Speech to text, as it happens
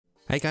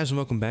Hey guys and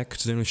welcome back.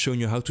 Today I'm showing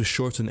you how to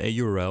shorten a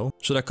URL.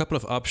 So there are a couple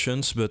of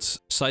options, but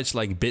sites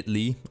like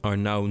Bitly are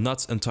now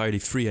not entirely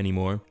free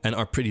anymore and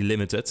are pretty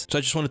limited. So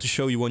I just wanted to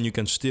show you one you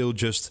can still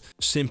just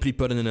simply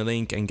put in a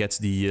link and get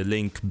the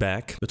link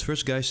back. But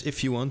first guys,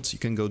 if you want, you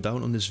can go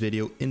down on this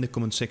video in the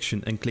comment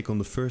section and click on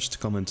the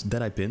first comment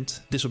that I pinned.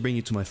 This will bring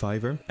you to my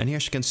Fiverr. And here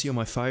as you can see on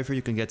my Fiverr,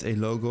 you can get a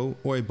logo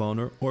or a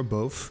banner or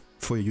both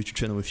for your YouTube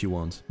channel if you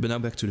want. But now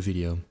back to the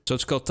video. So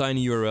it's called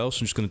TinyURL, so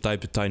I'm just going to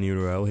type the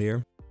TinyURL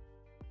here.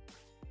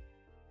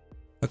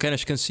 Okay, and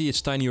as you can see,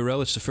 it's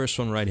TinyURL, it's the first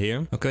one right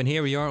here. Okay, and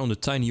here we are on the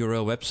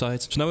TinyURL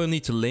website. So now we'll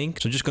need the link.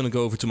 So I'm just gonna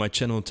go over to my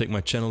channel and take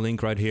my channel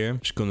link right here.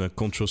 Just gonna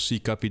Ctrl-C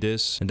copy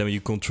this, and then you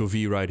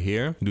Ctrl-V right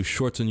here. Do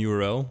shorten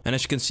URL. And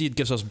as you can see, it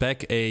gives us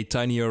back a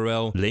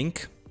TinyURL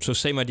link. So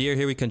same idea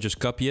here, we can just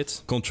copy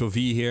it.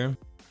 Ctrl-V here.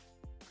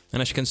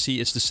 And as you can see,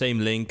 it's the same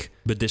link,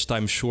 but this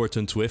time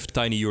shortened with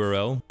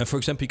TinyURL. And for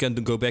example, you can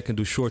go back and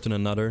do shorten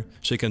another.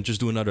 So you can just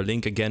do another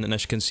link again. And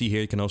as you can see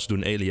here, you can also do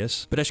an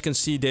alias. But as you can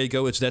see, there you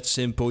go. It's that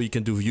simple. You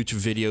can do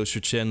YouTube videos,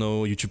 your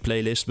channel, YouTube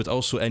playlist, but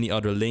also any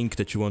other link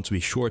that you want to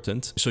be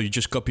shortened. So you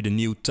just copy the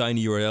new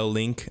TinyURL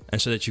link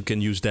and so that you can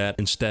use that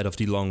instead of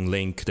the long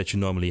link that you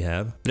normally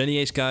have. But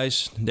anyways,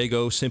 guys, there you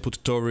go. Simple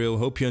tutorial.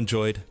 Hope you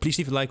enjoyed. Please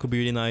leave a like, would be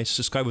really nice.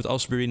 Subscribe would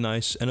also be really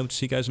nice. And I hope to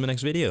see you guys in my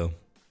next video.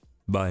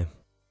 Bye.